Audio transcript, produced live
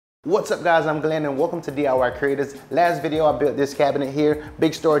What's up guys, I'm Glenn and welcome to DIY Creators. Last video I built this cabinet here,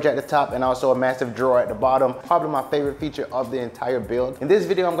 big storage at the top and also a massive drawer at the bottom. Probably my favorite feature of the entire build. In this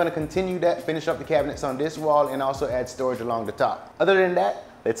video I'm going to continue that, finish up the cabinets on this wall and also add storage along the top. Other than that,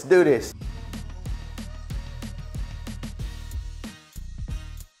 let's do this.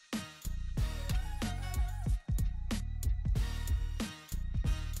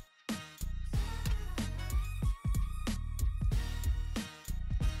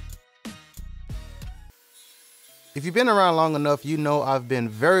 If you've been around long enough, you know I've been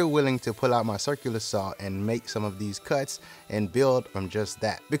very willing to pull out my circular saw and make some of these cuts and build from just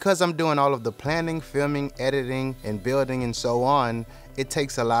that. Because I'm doing all of the planning, filming, editing, and building and so on, it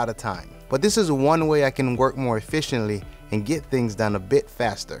takes a lot of time. But this is one way I can work more efficiently and get things done a bit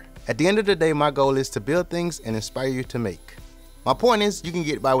faster. At the end of the day, my goal is to build things and inspire you to make. My point is, you can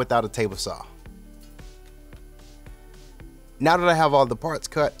get by without a table saw. Now that I have all the parts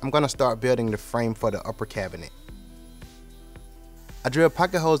cut, I'm gonna start building the frame for the upper cabinet. I drilled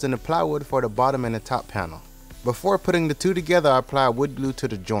pocket holes in the plywood for the bottom and the top panel. Before putting the two together, I applied wood glue to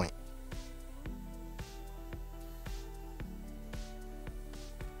the joint.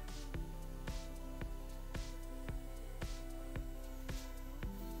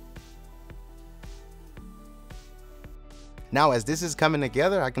 Now as this is coming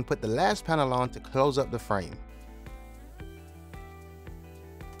together, I can put the last panel on to close up the frame.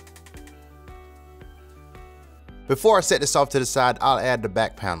 Before I set this off to the side, I'll add the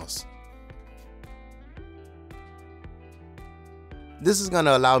back panels. This is going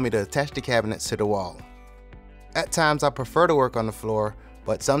to allow me to attach the cabinets to the wall. At times I prefer to work on the floor,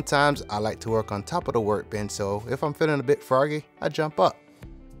 but sometimes I like to work on top of the workbench, so if I'm feeling a bit froggy, I jump up.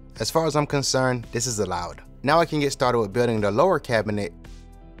 As far as I'm concerned, this is allowed. Now I can get started with building the lower cabinet.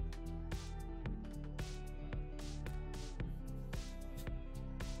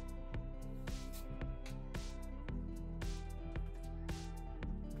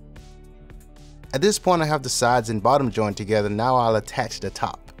 At this point I have the sides and bottom joined together. Now I'll attach the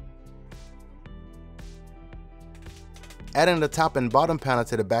top. Adding the top and bottom panel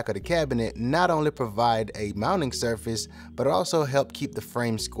to the back of the cabinet not only provide a mounting surface, but also help keep the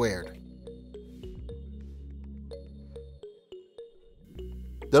frame squared.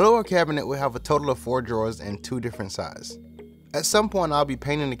 The lower cabinet will have a total of 4 drawers and 2 different sizes. At some point I'll be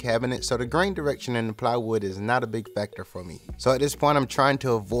painting the cabinet, so the grain direction in the plywood is not a big factor for me. So at this point I'm trying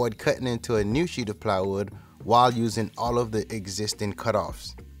to avoid cutting into a new sheet of plywood while using all of the existing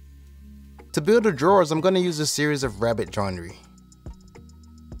cutoffs. To build the drawers, I'm going to use a series of rabbet joinery.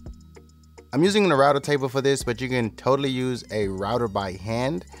 I'm using the router table for this, but you can totally use a router by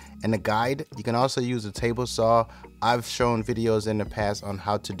hand and a guide. You can also use a table saw. I've shown videos in the past on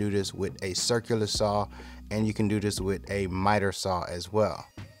how to do this with a circular saw, and you can do this with a miter saw as well.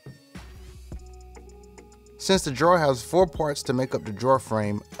 Since the drawer has 4 parts to make up the drawer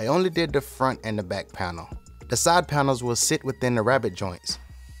frame, I only did the front and the back panel. The side panels will sit within the rabbet joints.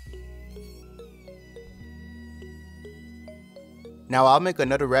 Now I'll make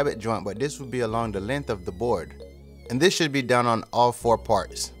another rabbet joint, but this will be along the length of the board. And this should be done on all 4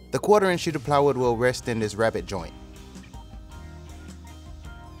 parts. The 1/4 inch sheet of plywood will rest in this rabbet joint.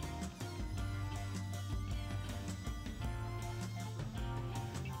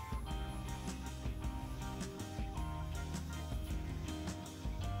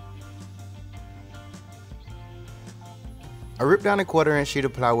 I ripped down a 1/4 inch sheet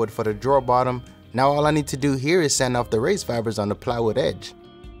of plywood for the drawer bottom. Now all I need to do here is sand off the raised fibers on the plywood edge.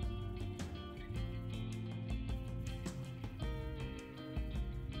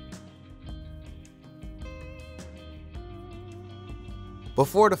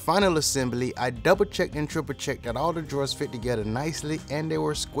 Before the final assembly, I double checked and triple checked that all the drawers fit together nicely and they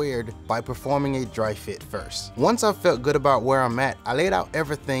were squared by performing a dry fit first. Once I felt good about where I'm at, I laid out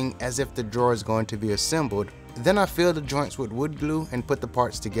everything as if the drawer is going to be assembled. Then I filled the joints with wood glue and put the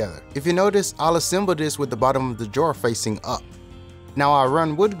parts together. If you notice, I'll assemble this with the bottom of the drawer facing up. Now I'll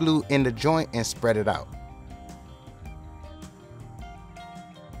run wood glue in the joint and spread it out.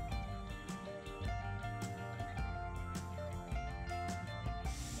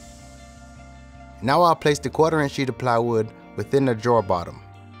 Now I'll place the 1/4 inch sheet of plywood within the drawer bottom.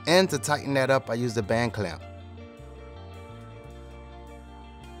 And to tighten that up, I used a band clamp.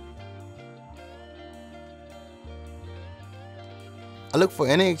 I look for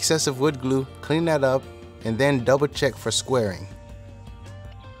any excessive wood glue, clean that up, and then double check for squaring.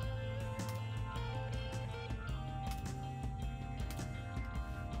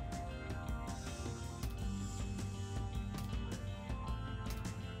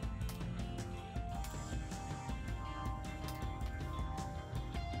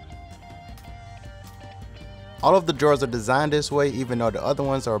 All of the drawers are designed this way, even though the other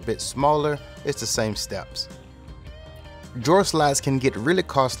ones are a bit smaller, it's the same steps. Drawer slides can get really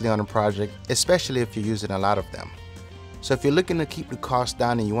costly on a project, especially if you're using a lot of them. So if you're looking to keep the cost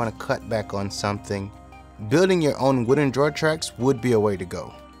down and you want to cut back on something, building your own wooden drawer tracks would be a way to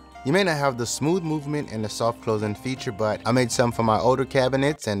go. You may not have the smooth movement and the soft closing feature, but I made some for my older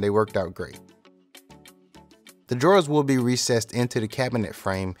cabinets and they worked out great. The drawers will be recessed into the cabinet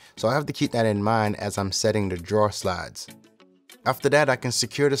frame, so I have to keep that in mind as I'm setting the drawer slides. After that, I can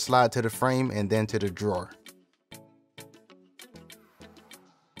secure the slide to the frame and then to the drawer.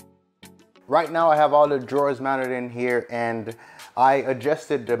 Right now I have all the drawers mounted in here, and I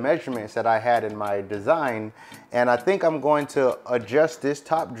adjusted the measurements that I had in my design, and I think I'm going to adjust this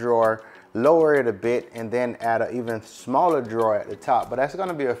top drawer, lower it a bit, and then add an even smaller drawer at the top, but that's going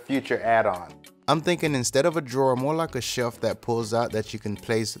to be a future add-on. I'm thinking instead of a drawer, more like a shelf that pulls out that you can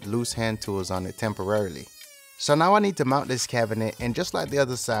place loose hand tools on it temporarily. So now I need to mount this cabinet, and just like the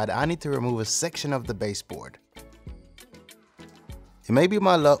other side, I need to remove a section of the baseboard. It may be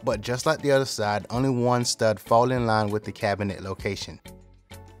my luck, but just like the other side, only one stud fall in line with the cabinet location.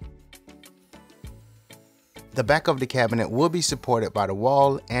 The back of the cabinet will be supported by the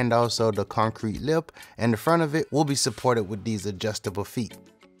wall and also the concrete lip, and the front of it will be supported with these adjustable feet.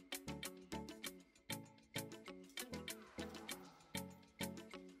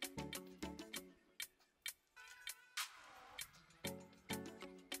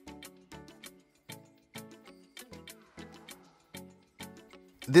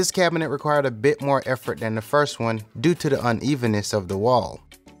 This cabinet required a bit more effort than the first one due to the unevenness of the wall.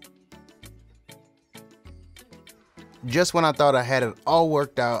 Just when I thought I had it all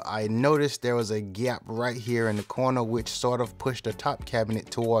worked out, I noticed there was a gap right here in the corner which sort of pushed the top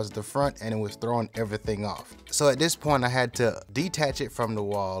cabinet towards the front, and it was throwing everything off. So at this point I had to detach it from the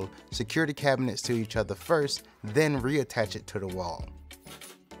wall, secure the cabinets to each other first, then reattach it to the wall.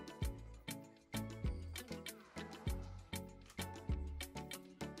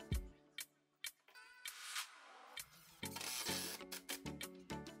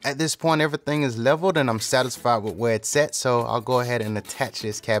 At this point, everything is leveled and I'm satisfied with where it's at, so I'll go ahead and attach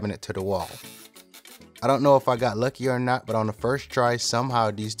this cabinet to the wall. I don't know if I got lucky or not, but on the first try, somehow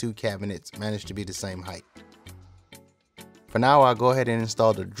these two cabinets managed to be the same height. For now, I'll go ahead and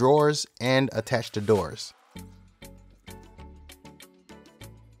install the drawers and attach the doors.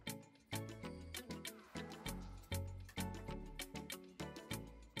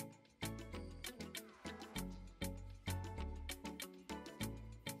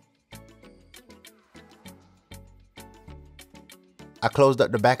 I closed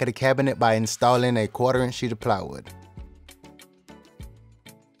up the back of the cabinet by installing a 1/4" sheet of plywood.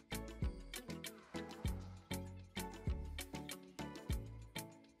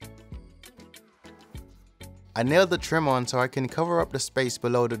 I nailed the trim on so I can cover up the space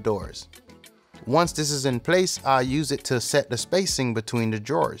below the doors. Once this is in place, I'll use it to set the spacing between the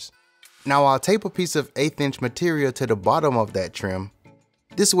drawers. Now I'll tape a piece of 1/8" material to the bottom of that trim.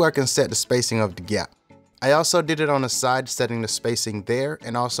 This is where I can set the spacing of the gap. I also did it on the side, setting the spacing there,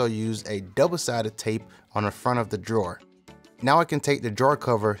 and also used a double-sided tape on the front of the drawer. Now I can take the drawer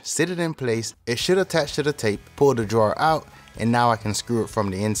cover, sit it in place, it should attach to the tape, pull the drawer out, and now I can screw it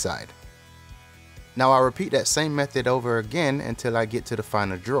from the inside. Now I'll repeat that same method over again until I get to the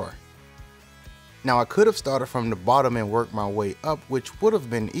final drawer. Now I could have started from the bottom and worked my way up, which would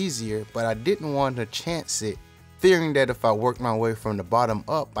have been easier, but I didn't want to chance it, fearing that if I worked my way from the bottom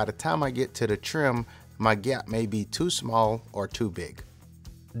up, by the time I get to the trim, my gap may be too small or too big.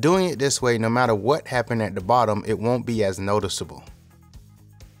 Doing it this way, no matter what happened at the bottom, it won't be as noticeable.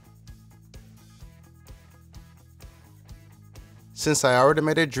 Since I already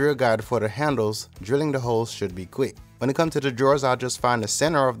made a drill guide for the handles, drilling the holes should be quick. When it comes to the drawers, I'll just find the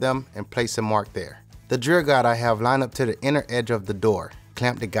center of them and place a mark there. The drill guide I have lined up to the inner edge of the door.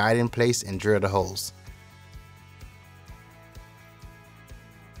 Clamp the guide in place and drill the holes.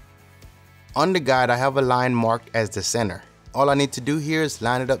 On the guide, I have a line marked as the center. All I need to do here is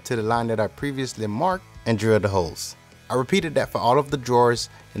line it up to the line that I previously marked and drill the holes. I repeated that for all of the drawers,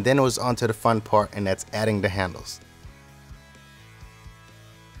 and then it was on to the fun part, and that's adding the handles.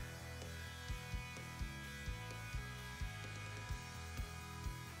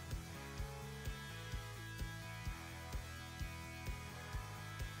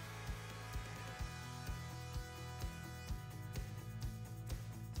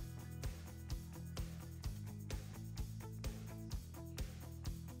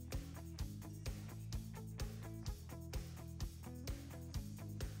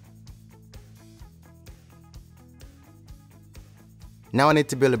 Now I need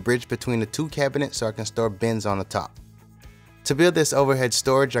to build a bridge between the two cabinets so I can store bins on the top. To build this overhead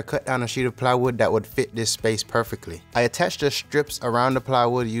storage, I cut down a sheet of plywood that would fit this space perfectly. I attached the strips around the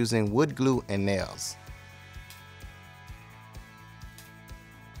plywood using wood glue and nails.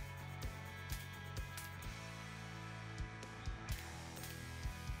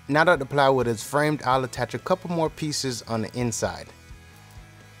 Now that the plywood is framed, I'll attach a couple more pieces on the inside.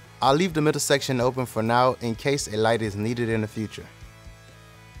 I'll leave the middle section open for now in case a light is needed in the future.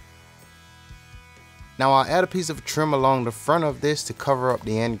 Now I'll add a piece of trim along the front of this to cover up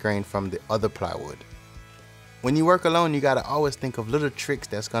the end grain from the other plywood. When you work alone, you gotta always think of little tricks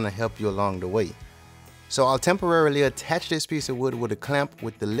that's gonna help you along the way. So I'll temporarily attach this piece of wood with a clamp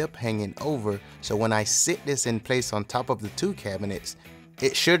with the lip hanging over, so when I sit this in place on top of the two cabinets,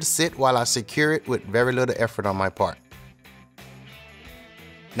 it should sit while I secure it with very little effort on my part.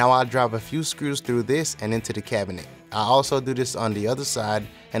 Now I'll drive a few screws through this and into the cabinet. I also do this on the other side,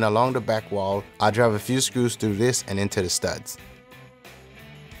 and along the back wall, I'll drive a few screws through this and into the studs.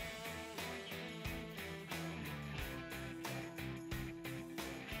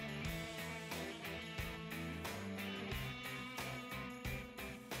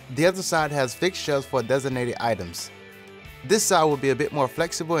 The other side has fixed shelves for designated items. This side will be a bit more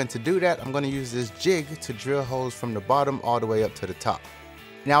flexible, and to do that, I'm going to use this jig to drill holes from the bottom all the way up to the top.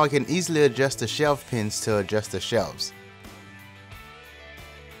 Now I can easily adjust the shelf pins to adjust the shelves.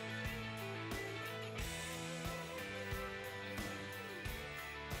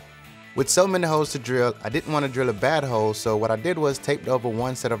 With so many holes to drill, I didn't want to drill a bad hole, so what I did was taped over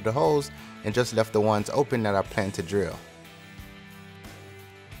one set of the holes and just left the ones open that I planned to drill.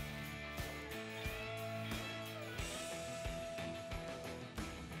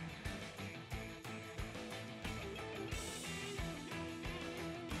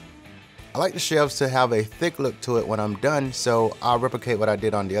 I like the shelves to have a thick look to it when I'm done, so I'll replicate what I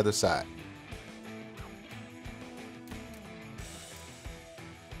did on the other side.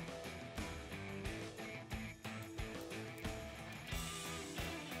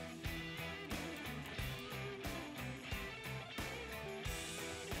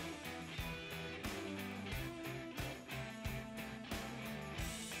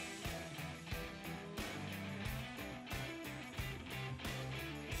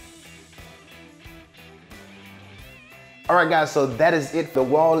 Alright guys, so that is it. The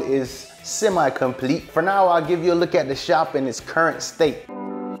wall is semi-complete. For now, I'll give you a look at the shop in its current state.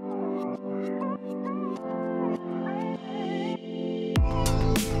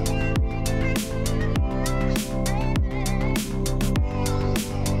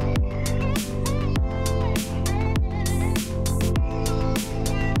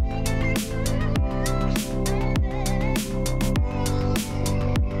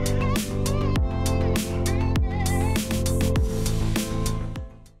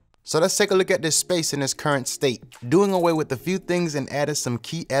 So let's take a look at this space in its current state. Doing away with a few things and adding some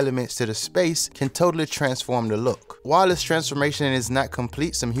key elements to the space can totally transform the look. While this transformation is not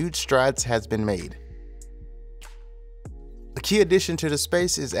complete, some huge strides has been made. A key addition to the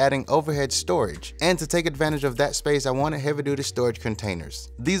space is adding overhead storage, and to take advantage of that space, I wanted heavy-duty storage containers.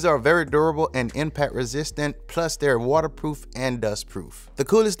 These are very durable and impact resistant, plus they're waterproof and dustproof. The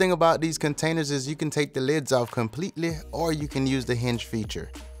coolest thing about these containers is you can take the lids off completely, or you can use the hinge feature.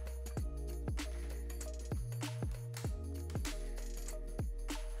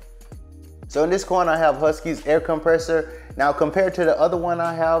 So in this corner I have Husky's air compressor. Now compared to the other one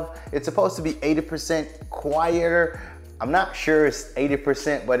I have, it's supposed to be 80% quieter. I'm not sure it's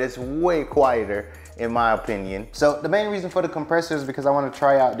 80%, but it's way quieter in my opinion. So the main reason for the compressor is because I want to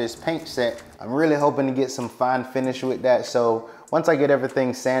try out this paint set. I'm really hoping to get some fine finish with that. So once I get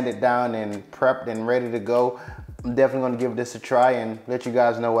everything sanded down and prepped and ready to go, I'm definitely going to give this a try and let you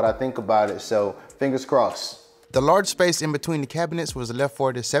guys know what I think about it. So fingers crossed. The large space in between the cabinets was left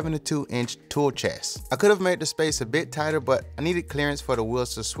for the 72-inch tool chest. I could have made the space a bit tighter, but I needed clearance for the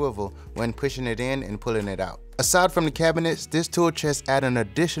wheels to swivel when pushing it in and pulling it out. Aside from the cabinets, this tool chest added an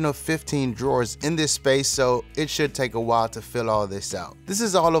additional 15 drawers in this space, so it should take a while to fill all this out. This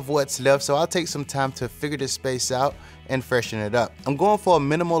is all of what's left, so I'll take some time to figure this space out and freshen it up. I'm going for a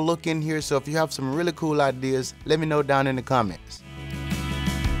minimal look in here, so if you have some really cool ideas, let me know down in the comments.